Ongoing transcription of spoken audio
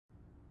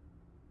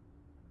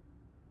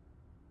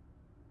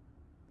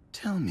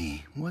Tell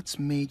me, what's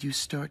made you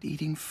start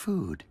eating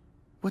food?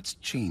 What's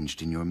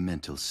changed in your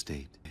mental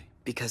state?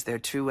 Because their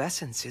true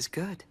essence is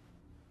good.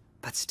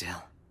 But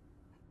still,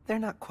 they're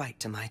not quite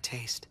to my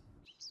taste.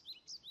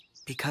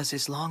 Because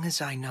as long as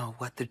I know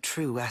what the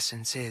true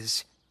essence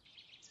is...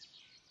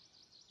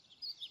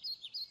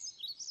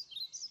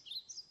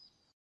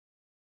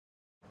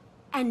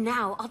 And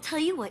now, I'll tell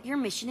you what your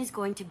mission is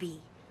going to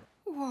be.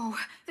 Whoa,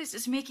 this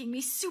is making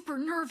me super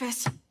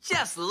nervous.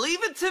 Just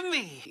leave it to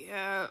me.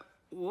 Yeah,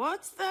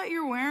 what's that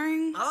you're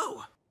wearing?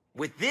 Oh,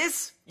 with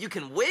this, you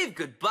can wave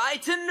goodbye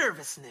to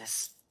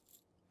nervousness.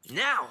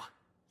 Now,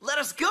 let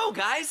us go,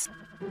 guys.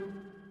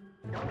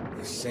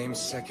 The same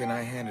second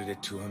I handed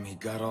it to him, he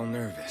got all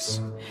nervous.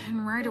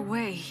 And right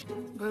away.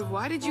 But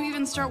why did you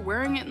even start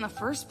wearing it in the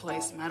first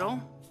place, Metal?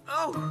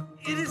 Oh,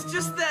 it is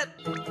just that...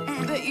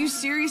 That you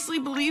seriously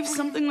believe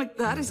something like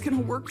that is gonna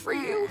work for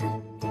you?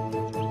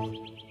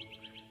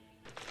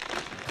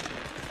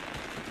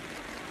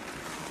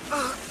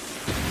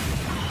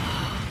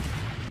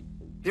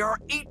 There are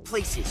 8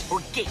 places, or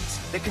gates,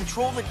 that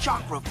control the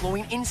chakra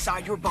flowing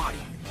inside your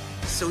body.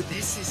 So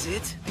this is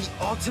it? The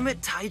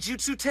ultimate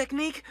taijutsu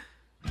technique?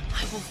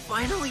 I will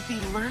finally be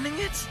learning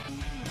it?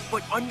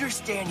 But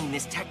understanding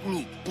this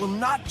technique will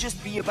not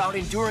just be about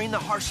enduring the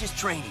harshest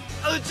training.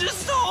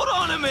 Just hold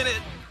on a minute.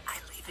 I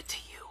leave it to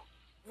you.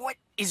 What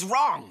is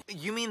wrong?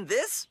 You mean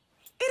this?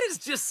 It is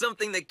just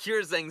something that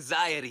cures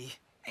anxiety.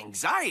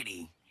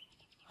 Anxiety?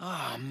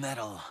 Ah,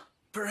 Metal.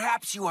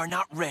 Perhaps you are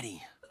not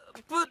ready.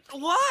 But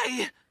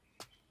why?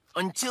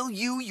 Until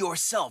you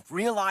yourself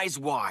realize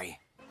why.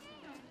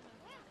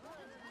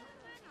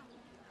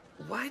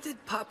 Why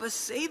did Papa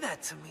say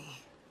that to me?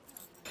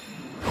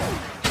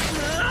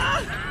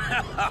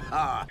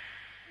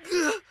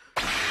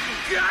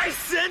 Guy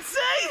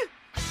Sensei?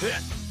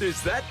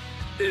 Is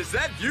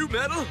that you,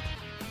 Metal?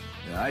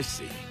 I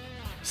see.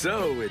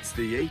 So it's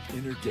the 8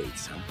 inner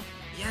gates, huh?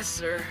 Yes,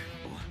 sir.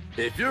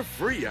 If you're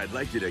free, I'd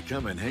like you to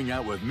come and hang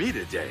out with me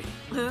today.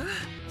 Huh?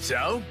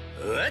 So,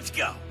 let's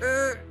go.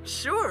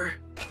 Sure.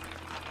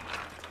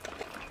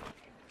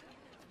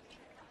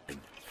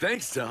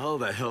 Thanks to all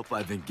the help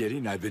I've been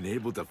getting, I've been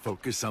able to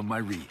focus on my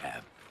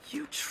rehab.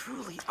 You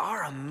truly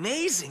are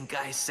amazing,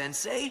 Guy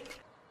Sensei.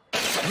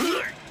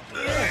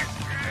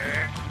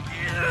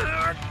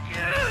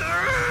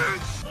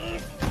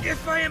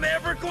 If I am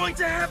ever going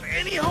to have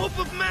any hope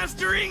of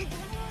mastering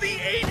the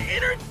 8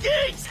 inner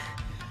gates!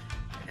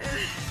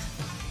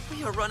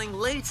 We are running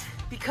late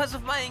because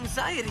of my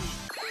anxiety.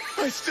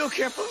 I still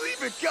can't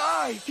believe it,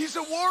 Guy! He's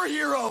a war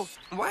hero!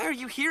 Why are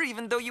you here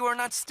even though you are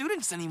not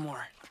students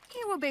anymore?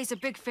 Iwabe's a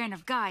big fan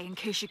of Guy, in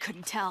case you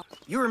couldn't tell.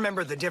 You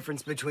remember the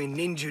difference between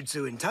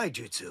ninjutsu and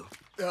taijutsu?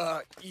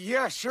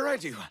 Yeah, sure I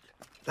do.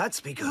 That's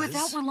because...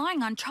 Without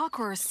relying on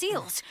chakra or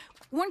seals,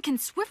 one can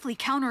swiftly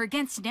counter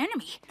against an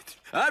enemy.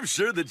 I'm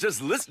sure that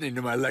just listening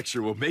to my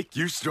lecture will make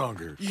you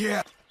stronger.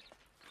 Yeah.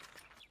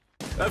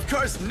 Of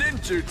course,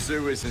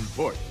 ninjutsu is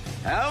important.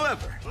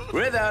 However,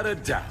 without a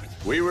doubt,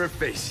 we were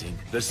facing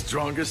the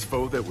strongest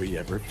foe that we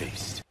ever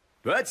faced.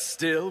 But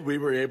still, we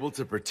were able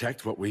to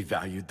protect what we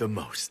valued the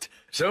most.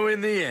 So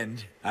in the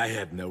end, I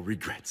have no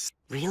regrets.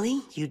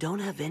 Really? You don't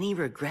have any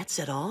regrets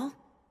at all?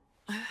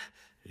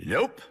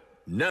 Nope,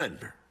 none.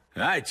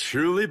 I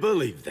truly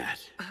believe that.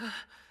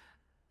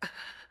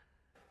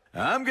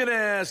 I'm gonna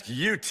ask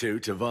you two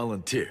to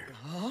volunteer.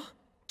 Huh?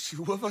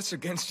 2 of us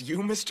against you,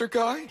 Mr.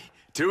 Guy?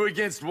 2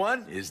 against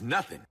 1 is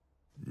nothing.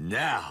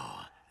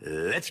 Now,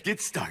 let's get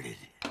started.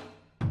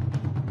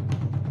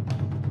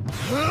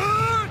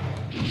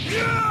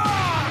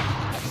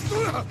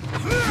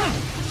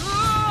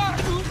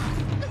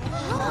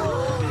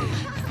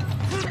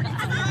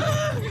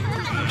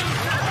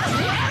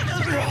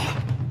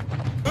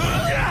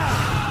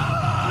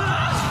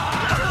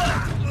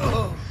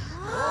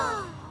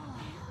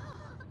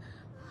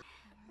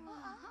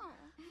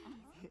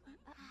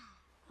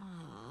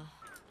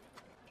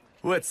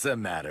 What's the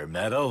matter,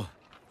 Metal?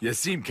 You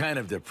seem kind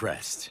of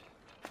depressed.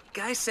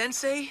 Guy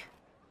Sensei?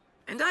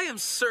 And I am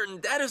certain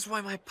that is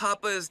why my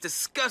papa is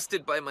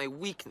disgusted by my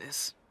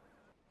weakness.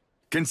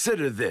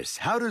 Consider this.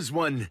 How does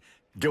one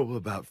go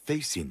about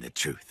facing the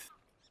truth?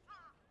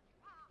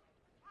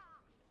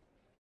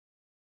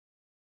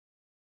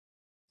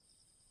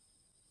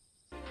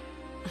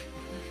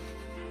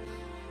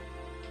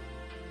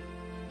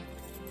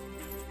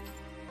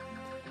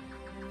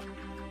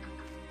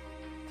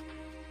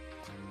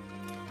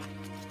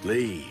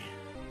 Lee.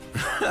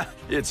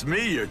 It's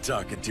me you're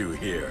talking to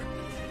here.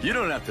 You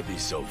don't have to be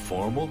so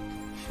formal.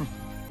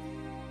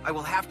 I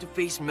will have to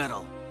face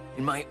Metal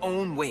in my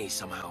own way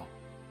somehow.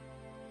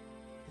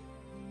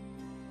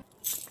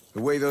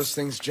 The way those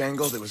things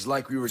jangled, it was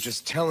like we were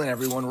just telling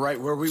everyone right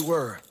where we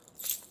were.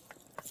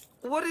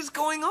 What is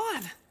going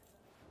on?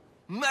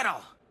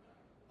 Metal,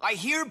 I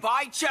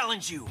hereby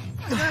challenge you.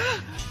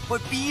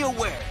 But be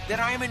aware that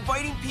I am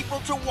inviting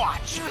people to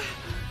watch.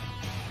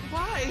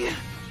 Why?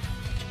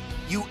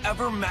 You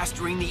ever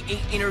mastering the 8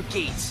 inner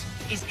gates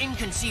is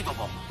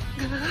inconceivable.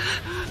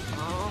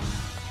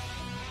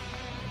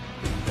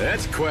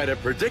 That's quite a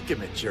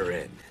predicament you're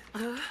in.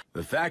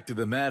 The fact of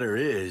the matter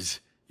is,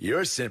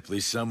 you're simply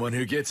someone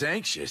who gets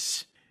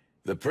anxious.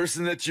 The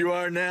person that you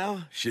are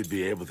now should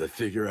be able to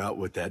figure out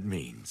what that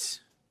means.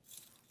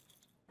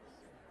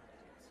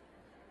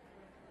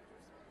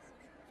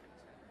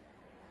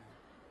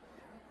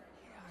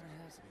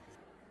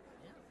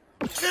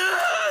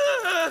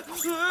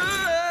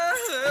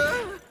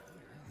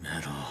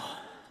 Metal.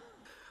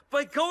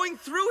 By going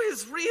through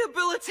his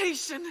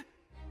rehabilitation.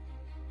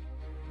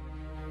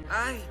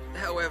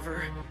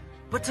 However,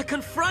 but to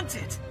confront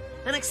it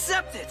and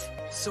accept it.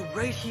 So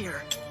right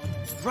here,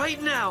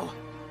 right now,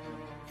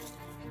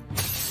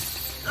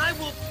 I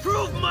will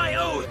prove my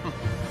oath.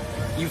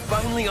 You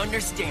finally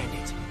understand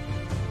it.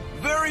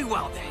 Very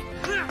well then.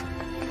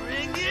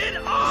 Bring it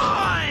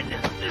on!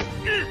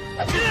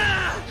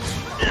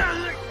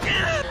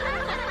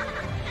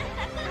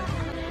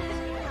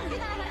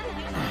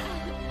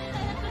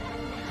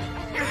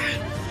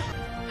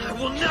 I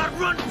will not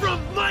run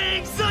from my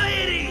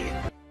anxiety!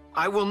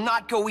 I will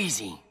not go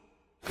easy.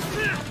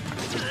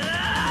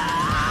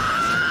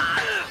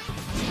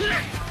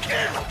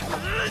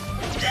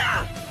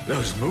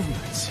 Those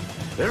movements,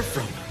 they're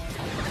from...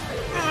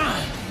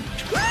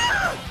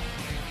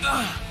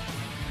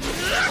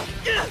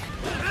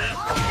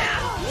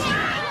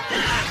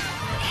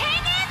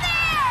 Hang in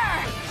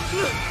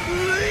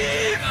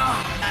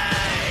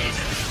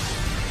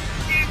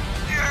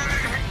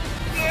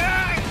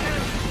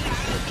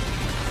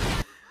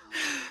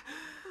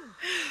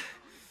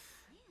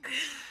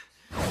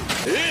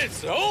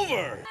It's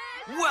over!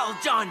 Well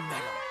done,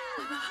 Metal.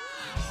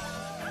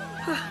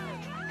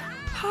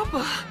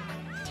 Papa.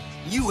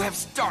 You have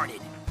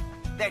started.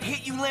 That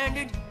hit you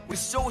landed was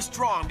so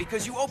strong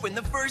because you opened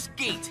the first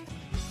gate.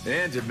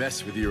 And to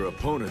mess with your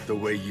opponent the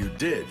way you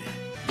did.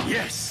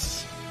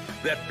 Yes!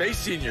 That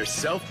facing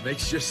yourself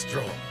makes you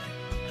strong.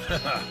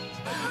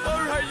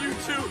 Alright, you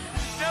two.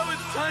 Now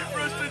it's time for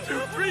us to do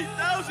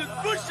 3,000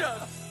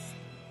 push-ups!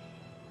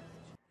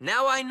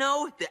 Now I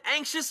know the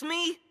anxious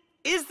me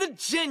is the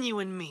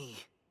genuine me.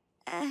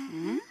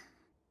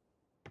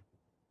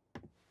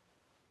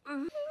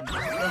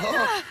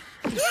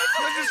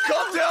 Just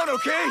calm down,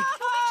 okay?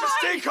 Just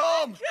stay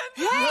calm.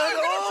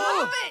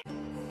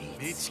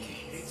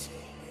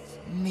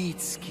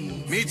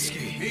 Mitsuki.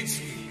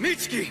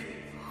 Mitsuki!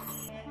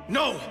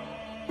 No!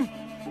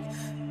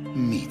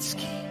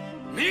 Mitsuki.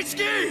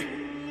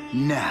 Mitsuki!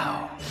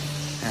 Now.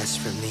 As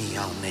for me,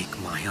 I'll make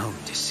my own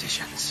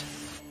decisions.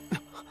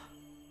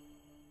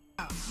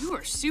 You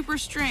are super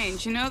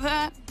strange, you know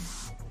that?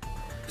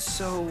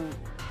 So,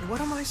 what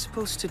am I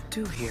supposed to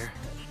do here?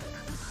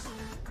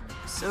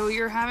 So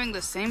you're having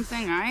the same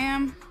thing I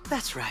am?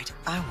 That's right.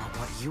 I want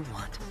what you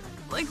want.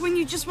 Like when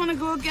you just want to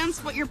go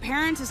against what your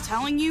parent is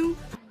telling you?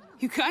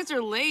 You guys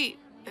are late.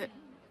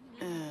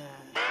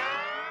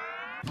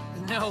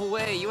 No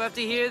way, you have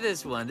to hear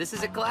this one. This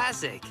is a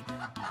classic.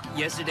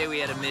 Yesterday we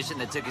had a mission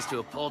that took us to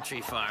a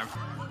poultry farm.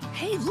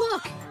 Hey,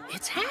 look!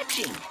 It's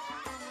hatching!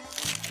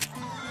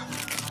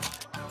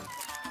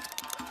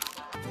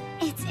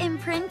 It's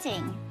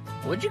imprinting,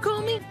 What'd you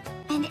call me?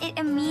 and it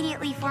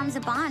immediately forms a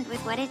bond with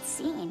what it's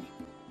seen.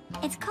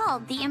 It's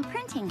called the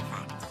imprinting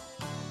effect.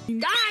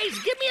 Guys,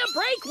 give me a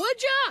break,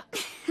 would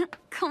ya?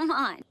 Come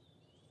on.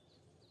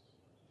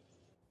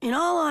 In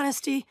all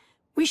honesty,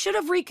 we should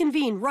have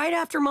reconvened right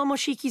after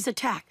Momoshiki's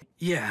attack.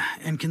 Yeah,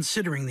 and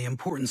considering the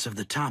importance of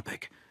the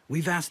topic,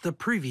 we've asked the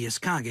previous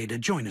Kage to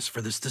join us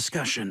for this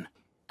discussion.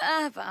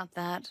 About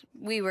that.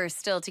 We were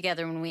still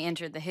together when we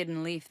entered the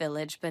Hidden Leaf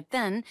Village, but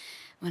then,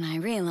 when I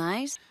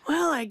realized...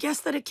 Well, I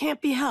guess that it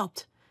can't be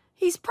helped.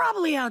 He's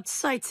probably out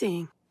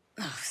sightseeing.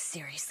 Oh,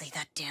 seriously,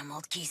 that damn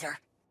old geezer.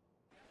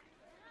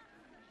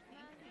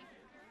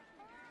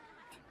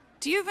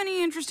 Do you have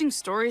any interesting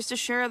stories to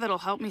share that'll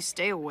help me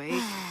stay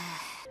awake?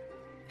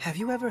 Have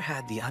you ever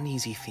had the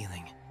uneasy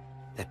feeling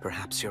that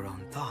perhaps your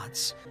own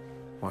thoughts,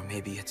 or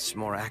maybe it's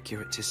more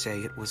accurate to say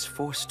it was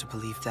forced to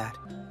believe that?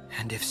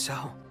 And if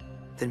so,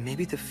 then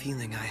maybe the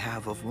feeling I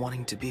have of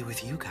wanting to be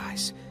with you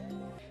guys.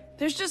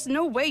 There's just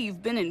no way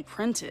you've been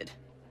imprinted.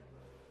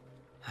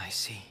 I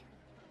see.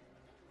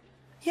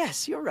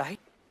 Yes, you're right.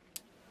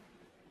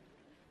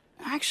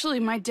 Actually,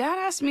 my dad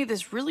asked me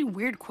this really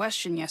weird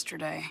question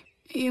yesterday.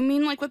 You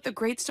mean like what the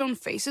Great Stone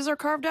faces are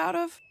carved out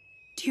of?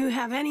 Do you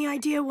have any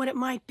idea what it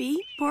might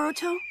be,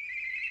 Boruto?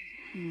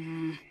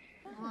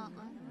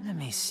 Let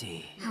me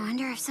see. I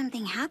wonder if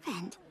something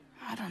happened.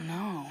 I don't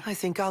know. I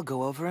think I'll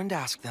go over and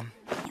ask them.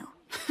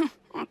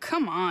 Oh,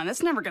 come on.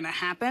 That's never gonna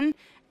happen.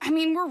 I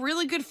mean, we're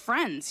really good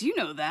friends. You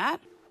know that.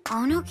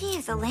 Onoki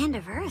is the land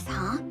of Earth,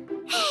 huh?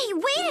 Hey,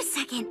 wait a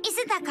second!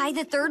 Isn't that guy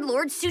the third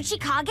Lord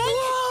Tsuchikage?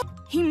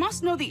 He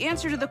must know the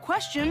answer to the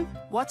question,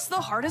 what's the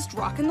hardest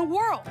rock in the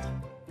world?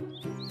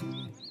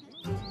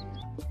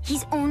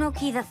 He's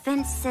Onoki the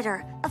Fence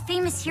Sitter, a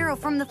famous hero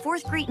from the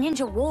Fourth Great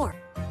Ninja War.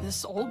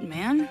 This old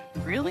man?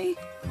 Really?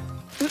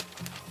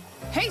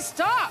 Hey,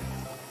 stop!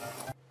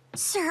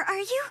 Sir, are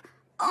you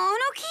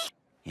Onoki?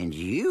 And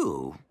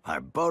you are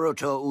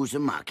Boruto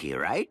Uzumaki,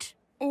 right?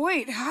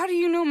 Wait, how do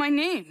you know my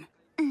name?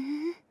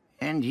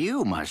 And And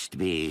you must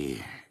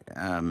be,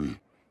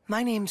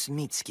 My name's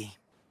Mitsuki.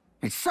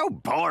 It's so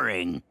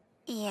boring.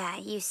 Yeah,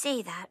 you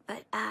say that,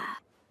 but,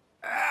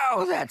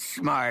 Oh, that's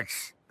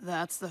smarts.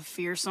 That's the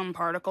fearsome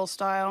particle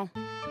style.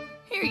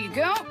 Here you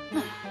go.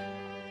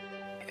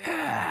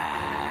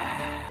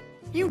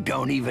 You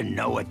don't even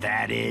know what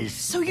that is.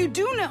 So you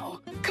do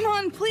know. Come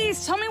on,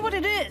 please, tell me what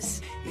it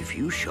is. If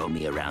you show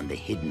me around the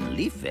Hidden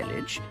Leaf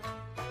Village,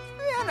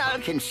 then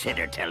I'll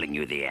consider telling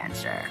you the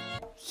answer.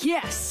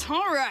 Yes,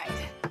 all right.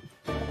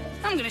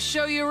 I'm gonna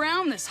show you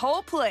around this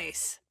whole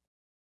place.